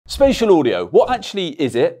Spatial audio, what actually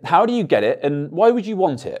is it? How do you get it? And why would you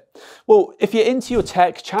want it? Well, if you're into your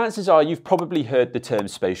tech, chances are you've probably heard the term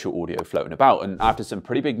spatial audio floating about. And after some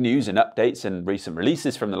pretty big news and updates and recent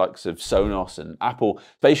releases from the likes of Sonos and Apple,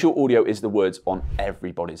 spatial audio is the words on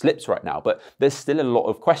everybody's lips right now. But there's still a lot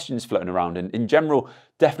of questions floating around, and in general,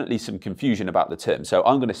 definitely some confusion about the term. So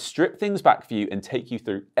I'm going to strip things back for you and take you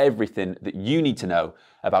through everything that you need to know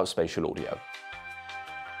about spatial audio.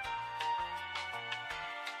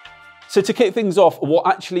 So to kick things off, what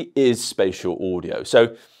actually is spatial audio?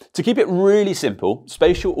 So to keep it really simple,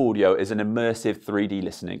 spatial audio is an immersive 3D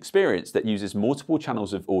listening experience that uses multiple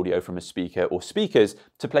channels of audio from a speaker or speakers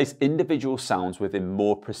to place individual sounds within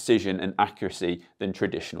more precision and accuracy than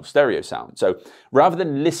traditional stereo sound. So rather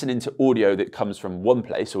than listening to audio that comes from one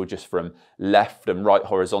place or just from left and right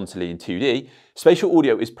horizontally in 2D, spatial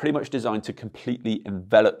audio is pretty much designed to completely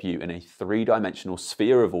envelop you in a three-dimensional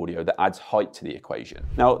sphere of audio that adds height to the equation.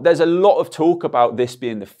 Now, there's a lot of talk about this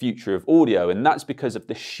being the future of audio, and that's because of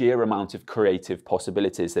the sheer amount of creative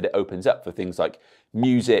possibilities that it opens up for things like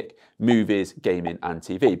music, movies, gaming, and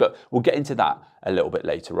TV. But we'll get into that a little bit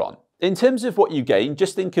later on. In terms of what you gain,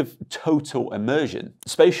 just think of total immersion.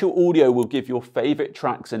 Spatial audio will give your favorite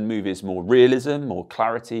tracks and movies more realism, more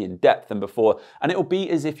clarity and depth than before, and it'll be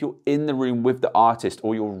as if you're in the room with the artist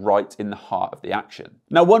or you're right in the heart of the action.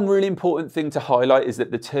 Now, one really important thing to highlight is that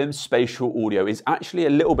the term spatial audio is actually a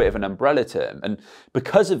little bit of an umbrella term, and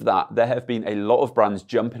because of that, there have been a lot of brands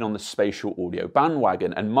jumping on the spatial audio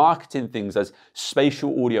bandwagon and marketing things as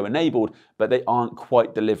spatial audio enabled, but they aren't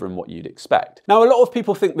quite delivering what you'd expect. Now, a lot of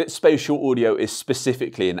people think that spatial audio is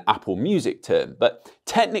specifically an Apple Music term, but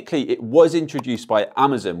technically it was introduced by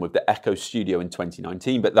Amazon with the Echo Studio in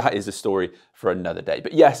 2019, but that is a story for another day.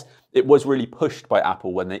 But yes, it was really pushed by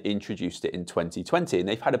Apple when they introduced it in 2020, and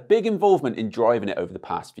they've had a big involvement in driving it over the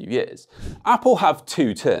past few years. Apple have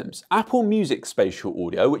two terms: Apple Music Spatial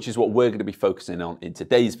Audio, which is what we're going to be focusing on in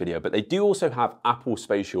today's video, but they do also have Apple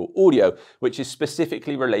Spatial Audio, which is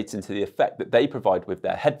specifically relating to the effect that they provide with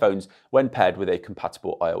their headphones when paired with a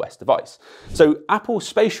compatible iOS device. So Apple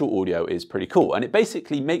Spatial Audio is pretty cool, and it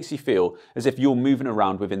basically makes you feel as if you're moving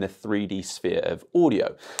around within the 3D sphere of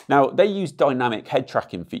audio. Now, they use dynamic head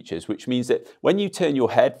tracking features, which means that when you turn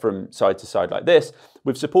your head from side to side like this,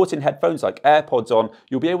 with supporting headphones like AirPods on,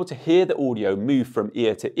 you'll be able to hear the audio move from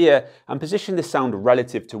ear to ear and position the sound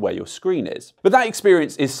relative to where your screen is. But that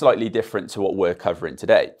experience is slightly different to what we're covering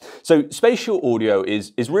today. So spatial audio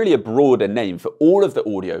is really a broader name for all of the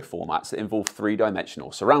audio formats that involve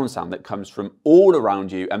three-dimensional surround sound that comes from all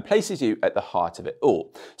around you and places you at the heart of it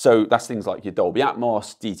all. So that's things like your Dolby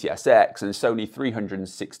Atmos, DTS:X, and Sony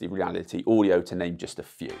 360 reality audio, to name just a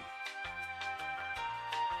few.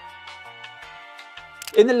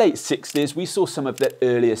 In the late 60s, we saw some of the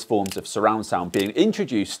earliest forms of surround sound being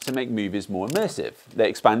introduced to make movies more immersive. They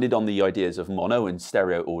expanded on the ideas of mono and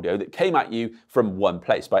stereo audio that came at you from one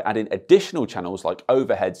place by adding additional channels like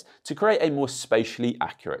overheads to create a more spatially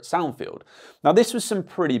accurate sound field. Now, this was some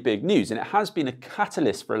pretty big news, and it has been a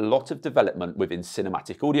catalyst for a lot of development within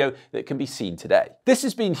cinematic audio that can be seen today. This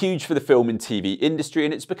has been huge for the film and TV industry,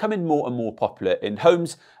 and it's becoming more and more popular in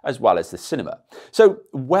homes as well as the cinema. So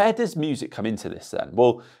where does music come into this then?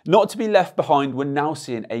 Well, not to be left behind, we're now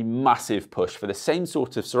seeing a massive push for the same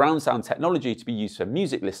sort of surround sound technology to be used for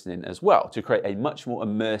music listening as well, to create a much more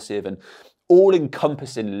immersive and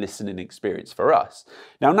all-encompassing listening experience for us.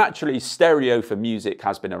 Now, naturally, stereo for music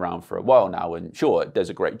has been around for a while now, and sure, it does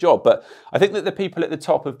a great job, but I think that the people at the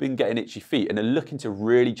top have been getting itchy feet and are looking to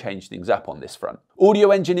really change things up on this front.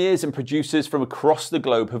 Audio engineers and producers from across the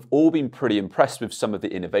globe have all been pretty impressed with some of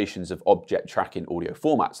the innovations of object tracking audio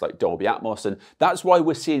formats like Dolby Atmos, and that's why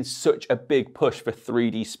we're seeing such a big push for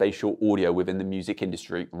 3D spatial audio within the music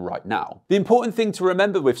industry right now. The important thing to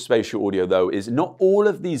remember with spatial audio, though, is not all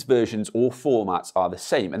of these versions or formats are the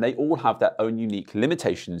same, and they all have their own unique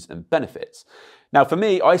limitations and benefits. Now, for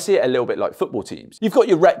me, I see it a little bit like football teams. You've got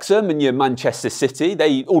your Wrexham and your Manchester City.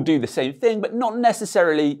 They all do the same thing, but not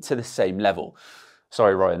necessarily to the same level.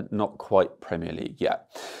 Sorry, Ryan, not quite Premier League yet.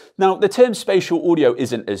 Now, the term spatial audio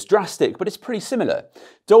isn't as drastic, but it's pretty similar.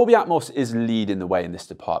 Dolby Atmos is leading the way in this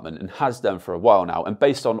department and has done for a while now, and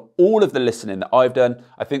based on all of the listening that I've done,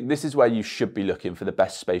 I think this is where you should be looking for the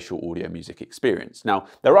best spatial audio music experience. Now,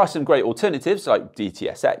 there are some great alternatives like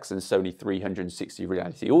DTS:X and Sony 360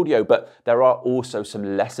 reality audio, but there are also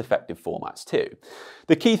some less effective formats too.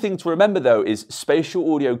 The key thing to remember, though, is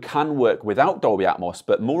spatial audio can work without Dolby Atmos,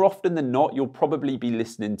 but more often than not, you'll probably be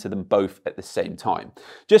listening to them both at the same time.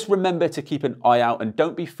 Just remember to keep an eye out and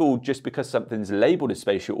don't be fooled just because something's labeled as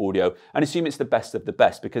spatial audio and assume it's the best of the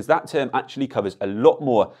best, because that term actually covers a lot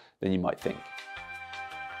more than you might think.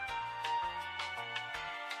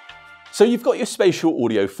 So you've got your spatial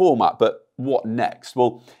audio format, but what next?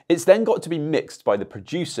 Well, it's then got to be mixed by the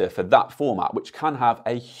producer for that format, which can have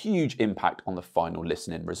a huge impact on the final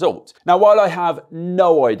listening result. Now, while I have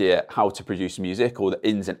no idea how to produce music or the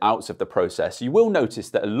ins and outs of the process, you will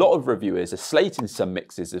notice that a lot of reviewers are slating some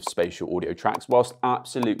mixes of spatial audio tracks whilst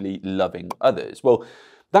absolutely loving others. Well,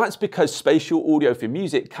 that's because spatial audio for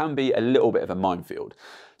music can be a little bit of a minefield.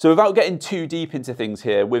 So without getting too deep into things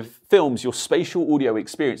here, with films, your spatial audio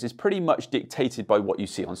experience is pretty much dictated by what you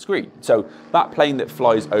see on screen. So that plane that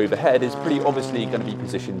flies overhead is pretty obviously going to be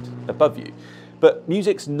positioned above you. But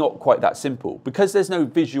music's not quite that simple. Because there's no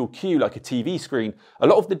visual cue like a TV screen, a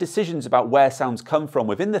lot of the decisions about where sounds come from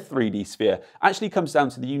within the 3D sphere actually comes down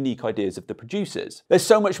to the unique ideas of the producers. There's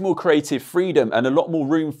so much more creative freedom and a lot more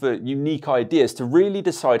room for unique ideas to really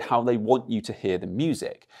decide how they want you to hear the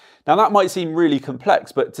music. Now that might seem really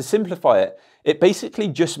complex, but to simplify it, it basically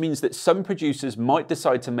just means that some producers might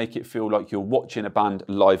decide to make it feel like you're watching a band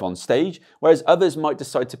live on stage, whereas others might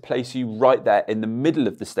decide to place you right there in the middle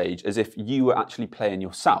of the stage as if you were actually playing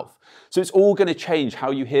yourself. So it's all going to change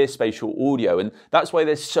how you hear spatial audio, and that's why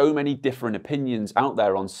there's so many different opinions out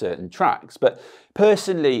there on certain tracks. But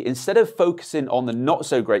personally, instead of focusing on the not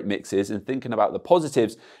so great mixes and thinking about the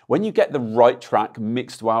positives, when you get the right track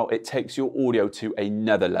mixed well, it takes your audio to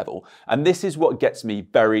another level. And this is what gets me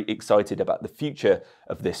very excited about the future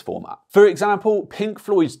of this format. For example, Pink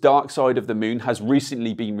Floyd's Dark Side of the Moon has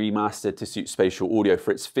recently been remastered to suit spatial audio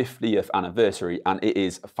for its 50th anniversary, and it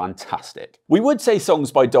is fantastic. We would say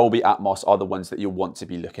songs by Dolby Atmos are the ones that you'll want to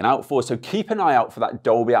be looking out for, so keep an eye out for that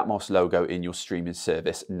Dolby Atmos logo in your streaming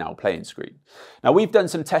service Now Playing screen. Now, we've done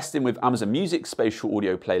some testing with Amazon Music's spatial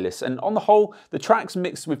audio playlists, and on the whole, the tracks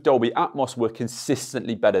mixed with Dolby Atmos were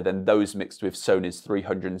consistently better than those mixed with Sony's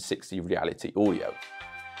 360 reality audio.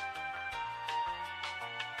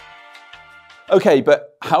 Okay,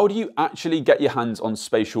 but how do you actually get your hands on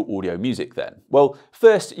spatial audio music then? Well,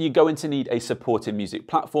 first you're going to need a supporting music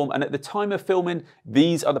platform, and at the time of filming,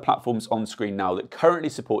 these are the platforms on screen now that currently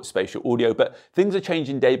support spatial audio, but things are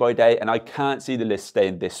changing day by day and I can't see the list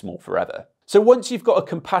staying this small forever. So once you've got a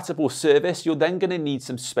compatible service, you're then going to need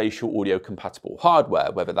some spatial audio compatible hardware,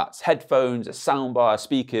 whether that's headphones, a soundbar,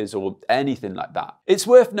 speakers, or anything like that. It's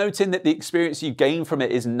worth noting that the experience you gain from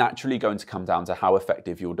it is naturally going to come down to how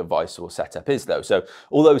effective your device or setup is though. So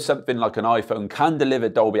although something like an iPhone can deliver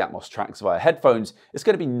Dolby Atmos tracks via headphones, it's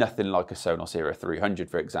going to be nothing like a Sonos Era 300,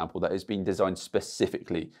 for example, that has been designed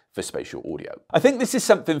specifically for spatial audio. I think this is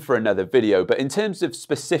something for another video, but in terms of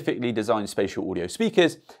specifically designed spatial audio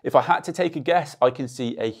speakers, if I had to take a guess, I can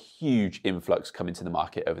see a huge influx coming to the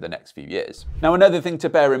market over the next few years. Now, another thing to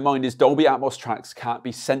bear in mind is Dolby Atmos tracks can't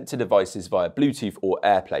be sent to devices via Bluetooth or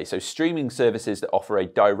AirPlay, so streaming services that offer a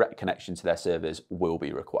direct connection to their servers will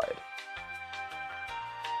be required.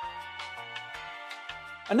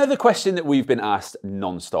 Another question that we've been asked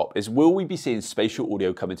non-stop is, will we be seeing spatial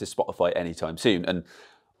audio coming to Spotify anytime soon? And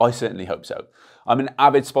I certainly hope so. I'm an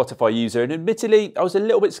avid Spotify user, and admittedly, I was a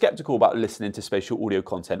little bit skeptical about listening to spatial audio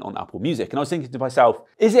content on Apple Music, and I was thinking to myself,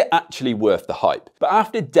 is it actually worth the hype? But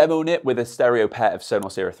after demoing it with a stereo pair of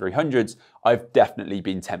Sonos Era 300s, I've definitely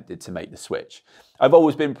been tempted to make the switch. I've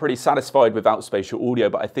always been pretty satisfied without spatial audio,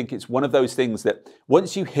 but I think it's one of those things that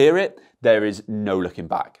once you hear it, there is no looking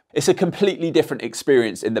back. It's a completely different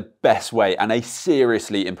experience in the best way and a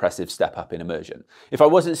seriously impressive step up in immersion. If I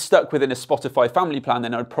wasn't stuck within a Spotify family plan,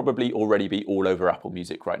 then I'd probably already be all over Apple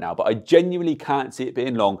Music right now, but I genuinely can't see it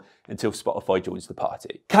being long until Spotify joins the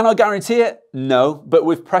party. Can I guarantee it? No, but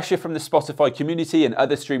with pressure from the Spotify community and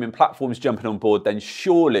other streaming platforms jumping on board, then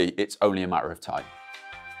surely it's only a matter of time.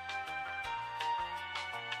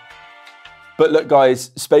 But look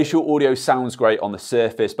guys, spatial audio sounds great on the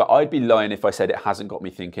surface, but I'd be lying if I said it hasn't got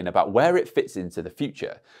me thinking about where it fits into the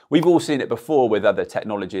future. We've all seen it before with other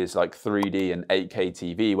technologies like 3D and 8K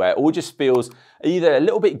TV, where it all just feels either a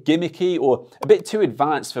little bit gimmicky or a bit too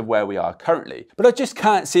advanced for where we are currently. But I just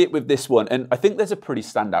can't see it with this one, and I think there's a pretty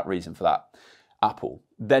standout reason for that. Apple.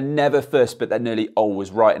 They're never first, but they're nearly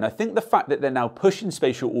always right, and I think the fact that they're now pushing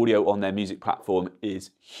spatial audio on their music platform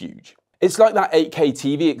is huge. It's like that 8K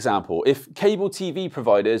TV example. If cable TV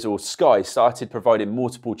providers or Sky started providing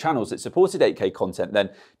multiple channels that supported 8K content,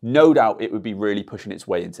 then no doubt it would be really pushing its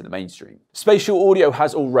way into the mainstream. Spatial audio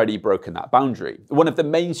has already broken that boundary. One of the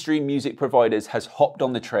mainstream music providers has hopped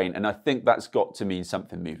on the train, and I think that's got to mean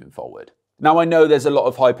something moving forward. Now, I know there's a lot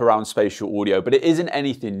of hype around spatial audio, but it isn't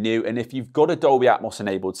anything new, and if you've got a Dolby Atmos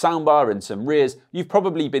enabled soundbar and some rears, you've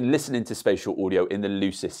probably been listening to spatial audio in the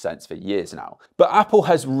loosest sense for years now. But Apple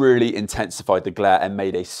has really intensified the glare and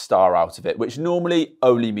made a star out of it, which normally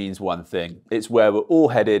only means one thing. It's where we're all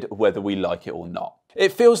headed, whether we like it or not.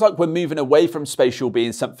 It feels like we're moving away from spatial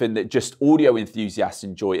being something that just audio enthusiasts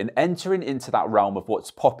enjoy and entering into that realm of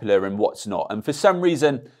what's popular and what's not. And for some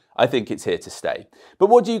reason, I think it's here to stay. But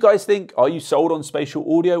what do you guys think? Are you sold on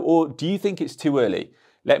spatial audio, or do you think it's too early?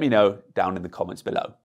 Let me know down in the comments below.